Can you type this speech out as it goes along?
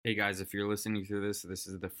Hey guys, if you're listening through this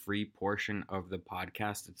is the free portion of the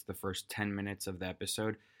podcast. It's the first 10 minutes of the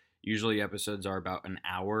episode. Usually, episodes are about an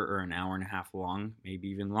hour or an hour and a half long, maybe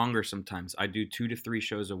even longer sometimes. I do 2 to 3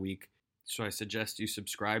 shows a week. So I suggest you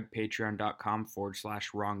subscribe,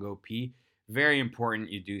 patreon.com/RongoP. Very important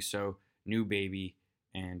you do so. New baby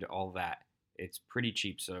and all that. It's pretty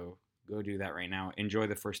cheap, so go do that right now. Enjoy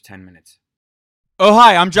the first 10 minutes. Oh,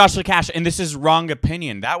 hi, I'm Joshua Cash, and this is Wrong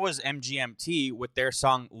Opinion. That was MGMT with their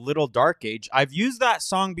song Little Dark Age. I've used that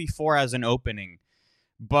song before as an opening,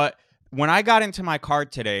 but when I got into my car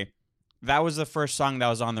today, that was the first song that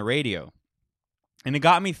was on the radio. And it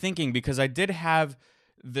got me thinking because I did have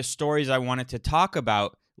the stories I wanted to talk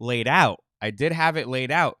about laid out. I did have it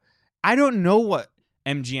laid out. I don't know what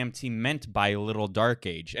MGMT meant by Little Dark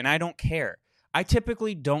Age, and I don't care. I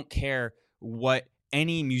typically don't care what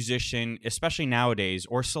any musician, especially nowadays,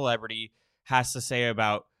 or celebrity has to say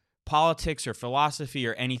about politics or philosophy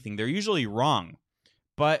or anything. They're usually wrong.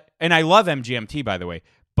 And I love MGMT, by the way,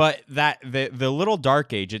 but the Little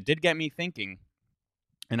Dark Age, it did get me thinking.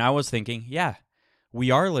 And I was thinking, yeah, we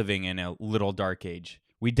are living in a little dark age.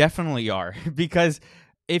 We definitely are. Because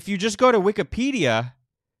if you just go to Wikipedia,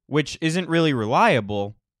 which isn't really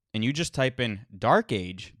reliable, and you just type in dark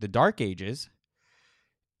age, the dark ages,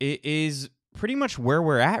 it is pretty much where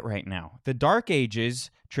we're at right now. The Dark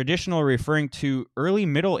Ages, traditional referring to early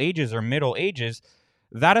Middle Ages or Middle Ages,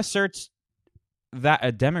 that asserts that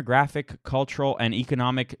a demographic, cultural, and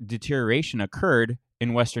economic deterioration occurred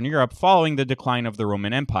in Western Europe following the decline of the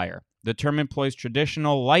Roman Empire. The term employs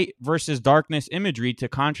traditional light versus darkness imagery to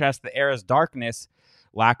contrast the era's darkness,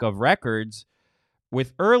 lack of records,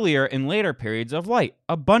 with earlier and later periods of light,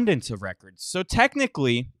 abundance of records. So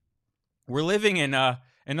technically, we're living in a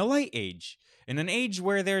light age, in an age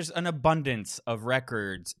where there's an abundance of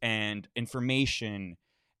records and information,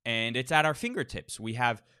 and it's at our fingertips. We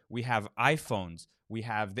have iPhones, we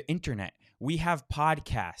have the internet, we have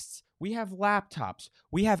podcasts, we have laptops,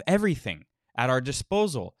 we have everything at our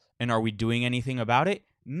disposal. And are we doing anything about it?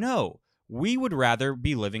 No. We would rather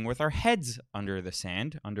be living with our heads under the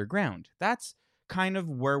sand, underground. That's kind of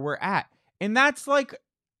where we're at. And that's like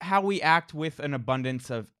how we act with an abundance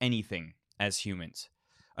of anything as humans.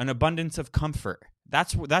 An abundance of comfort.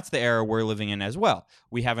 That's the era we're living in as well.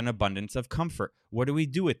 We have an abundance of comfort. What do we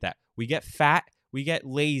do with that? We get fat, we get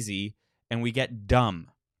lazy, and we get dumb.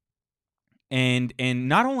 And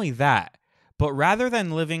not only that, but rather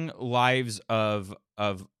than living lives of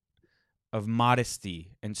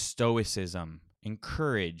modesty and stoicism and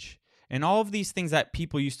courage and all of these things that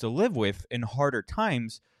people used to live with in harder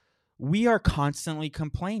times, we are constantly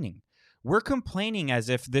complaining. We're complaining as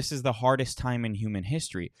if this is the hardest time in human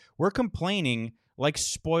history. We're complaining like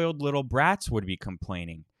spoiled little brats would be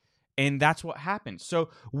complaining. And that's what happens.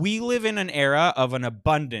 So we live in an era of an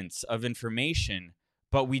abundance of information,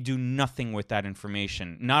 but we do nothing with that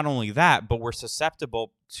information. Not only that, but we're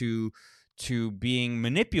susceptible to being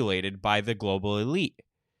manipulated by the global elite.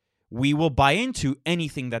 We will buy into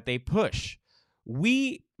anything that they push.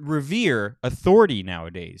 We revere authority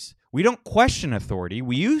nowadays. We don't question authority.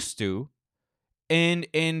 We used to, and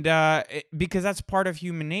because that's part of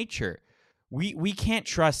human nature. We can't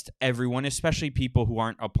trust everyone, especially people who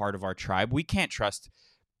aren't a part of our tribe. We can't trust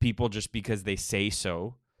people just because they say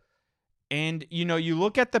so. And you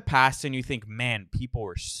look at the past and you think, man, people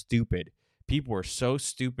were stupid. People were so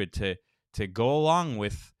stupid to go along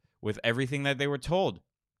with everything that they were told.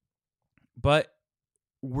 But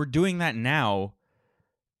we're doing that now,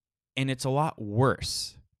 and it's a lot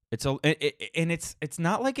worse. It's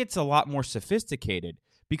not like it's a lot more sophisticated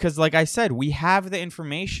because, like I said, we have the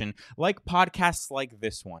information, like podcasts like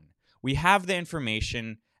this one. We have the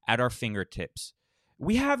information at our fingertips.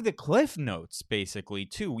 We have the cliff notes, basically,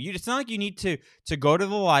 too. It's not like you need to go to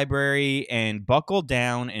the library and buckle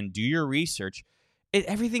down and do your research.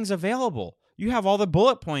 Everything's available. You have all the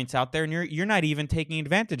bullet points out there, and you're not even taking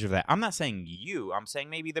advantage of that. I'm not saying you. I'm saying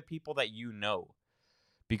maybe the people that you know.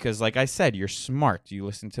 Because, like I said, you're smart. You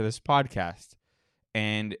listen to this podcast.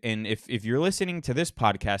 And if you're listening to this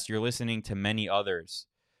podcast, you're listening to many others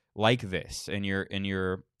like this, and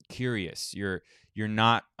you're curious. You're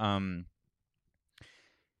not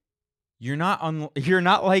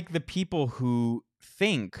like the people who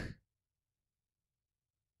think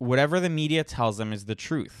whatever the media tells them is the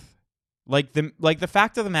truth. Like the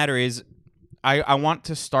fact of the matter is, I want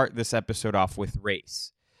to start this episode off with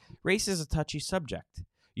race. Race is a touchy subject.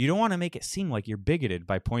 You don't want to make it seem like you're bigoted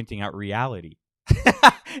by pointing out reality.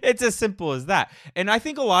 It's as simple as that. And I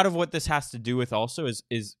think a lot of what this has to do with also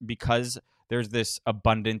is because there's this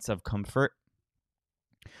abundance of comfort.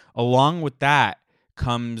 Along with that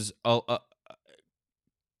comes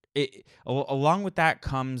along with that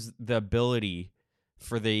comes the ability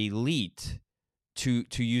for the elite to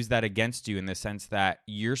use that against you, in the sense that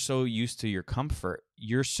you're so used to your comfort.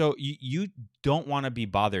 You don't want to be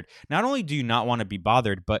bothered. Not only do you not want to be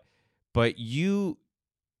bothered, but you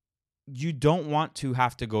don't want to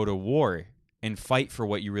have to go to war and fight for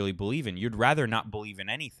what you really believe in. You'd rather not believe in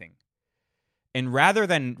anything. And rather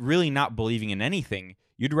than really not believing in anything,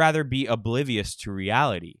 you'd rather be oblivious to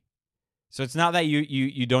reality. So it's not that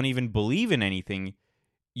you don't even believe in anything.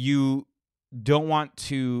 You don't want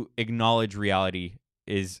to acknowledge reality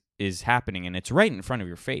is happening, and it's right in front of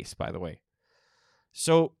your face, by the way.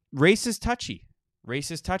 So race is touchy.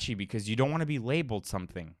 Race is touchy because you don't want to be labeled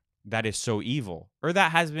something that is so evil, or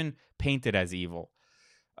that has been painted as evil.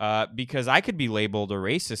 Because I could be labeled a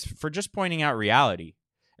racist for just pointing out reality.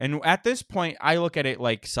 And at this point, I look at it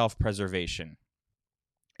like self-preservation.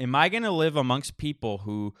 Am I going to live amongst people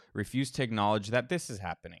who refuse to acknowledge that this is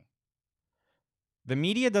happening? The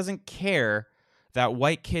media doesn't care that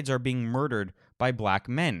white kids are being murdered by black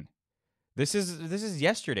men. This is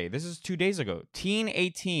yesterday. This is 2 days ago. Teen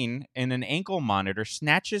 18 in an ankle monitor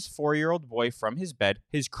snatches 4-year-old boy from his bed,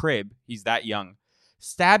 his crib, he's that young,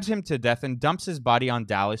 stabs him to death, and dumps his body on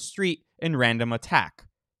Dallas Street in random attack.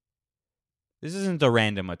 This isn't a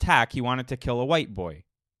random attack. He wanted to kill a white boy.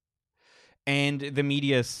 And the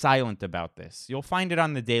media is silent about this. You'll find it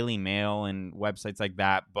on the Daily Mail and websites like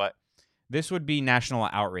that, but this would be national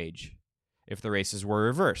outrage if the races were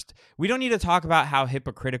reversed. We don't need to talk about how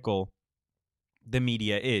hypocritical the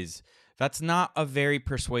media is. That's not a very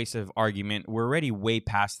persuasive argument. We're already way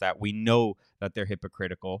past that. We know that they're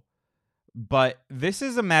hypocritical. But this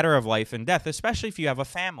is a matter of life and death, especially if you have a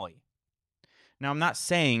family. Now, I'm not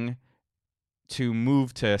saying to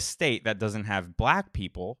move to a state that doesn't have black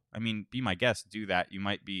people. I mean, be my guest, do that. You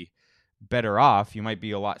might be better off. You might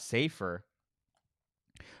be a lot safer.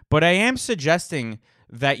 But I am suggesting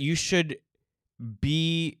that you should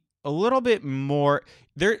be a little bit more.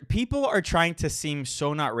 People are trying to seem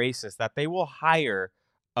so not racist that they will hire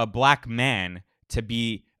a black man to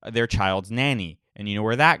be their child's nanny. And you know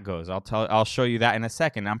where that goes. I'll show you that in a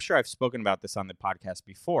second. I'm sure I've spoken about this on the podcast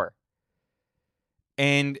before.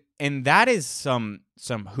 And that is some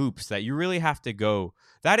hoops that you really have to go.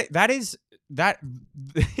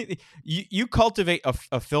 You cultivate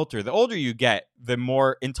a filter. The older you get, the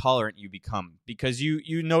more intolerant you become, because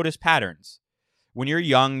you notice patterns. When you're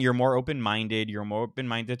young, you're more open-minded. You're more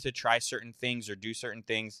open-minded to try certain things or do certain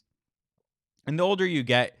things. And the older you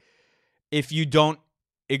get, if you don't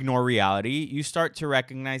ignore reality, you start to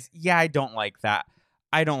recognize, yeah, I don't like that.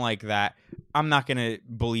 I don't like that. I'm not going to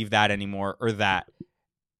believe that anymore, or that.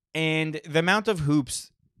 And the amount of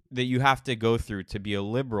hoops that you have to go through to be a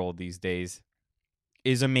liberal these days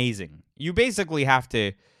is amazing. You basically have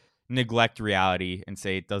to neglect reality and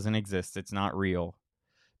say it doesn't exist. It's not real.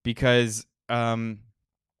 Because I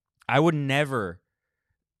would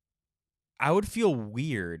feel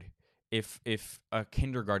weird if a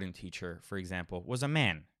kindergarten teacher, for example, was a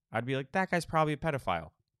man. I'd be like, that guy's probably a pedophile.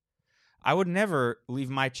 I would never leave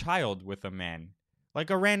my child with a man, like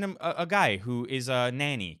a guy who is a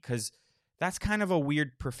nanny, because that's kind of a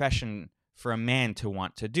weird profession for a man to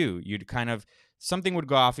want to do. Something would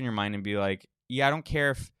go off in your mind and be like, yeah, I don't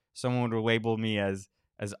care if someone would label me as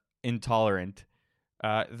intolerant.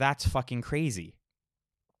 That's fucking crazy.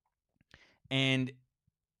 And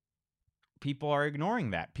people are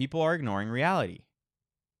ignoring that. People are ignoring reality.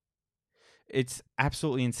 It's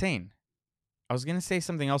absolutely insane. I was going to say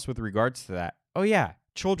something else with regards to that. Oh, yeah.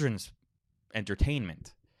 Children's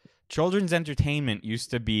entertainment. Children's entertainment used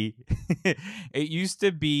to be it used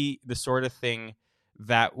to be the sort of thing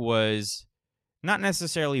that was not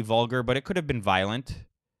necessarily vulgar, but it could have been violent,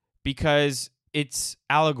 because it's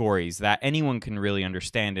allegories that anyone can really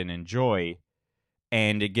understand and enjoy,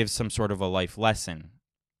 and it gives some sort of a life lesson.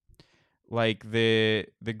 Like the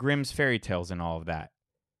Grimm's fairy tales and all of that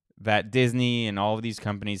Disney and all of these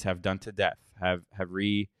companies have done to death, have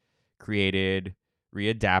recreated,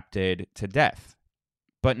 readapted to death.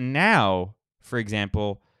 But now, for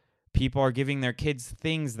example, people are giving their kids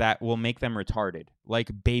things that will make them retarded,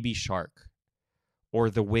 like Baby Shark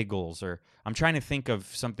or The Wiggles, or I'm trying to think of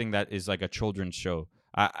something that is like a children's show.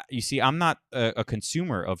 You see, I'm not a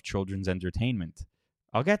consumer of children's entertainment.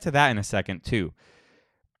 I'll get to that in a second, too.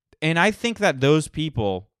 And I think that those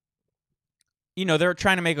people, they're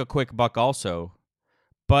trying to make a quick buck also,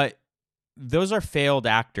 but those are failed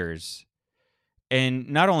actors. And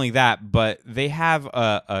not only that, but they have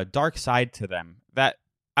a dark side to them that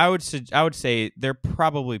I would say they're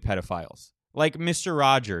probably pedophiles. Like Mr.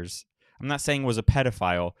 Rogers, I'm not saying was a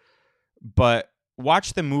pedophile, but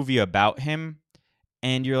watch the movie about him,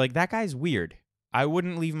 and you're like, that guy's weird. I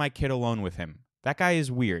wouldn't leave my kid alone with him. That guy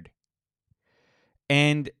is weird.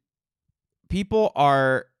 And people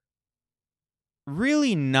are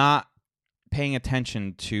really not paying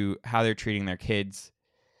attention to how they're treating their kids.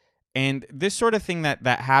 And this sort of thing that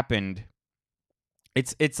happened,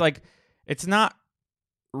 it's like, it's not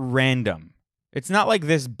random. It's not like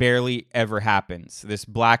this barely ever happens. This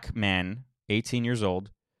black man, 18 years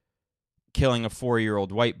old, killing a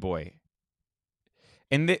 4-year-old white boy.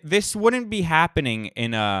 And this wouldn't be happening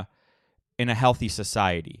in a healthy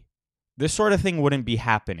society. This sort of thing wouldn't be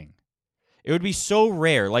happening. It would be so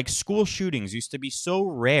rare. Like school shootings used to be so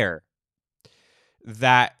rare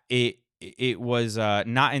that it was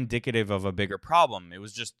not indicative of a bigger problem. It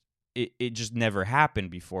was just it just never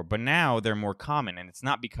happened before. But now they're more common, and it's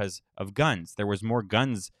not because of guns. There was more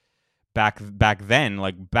guns back then.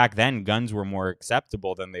 Like back then, guns were more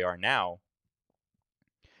acceptable than they are now.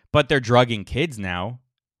 But they're drugging kids now.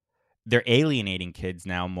 They're alienating kids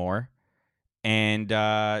now more, and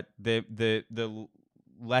the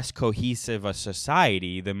less cohesive a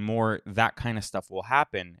society, the more that kind of stuff will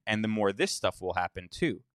happen, and the more this stuff will happen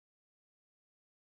too.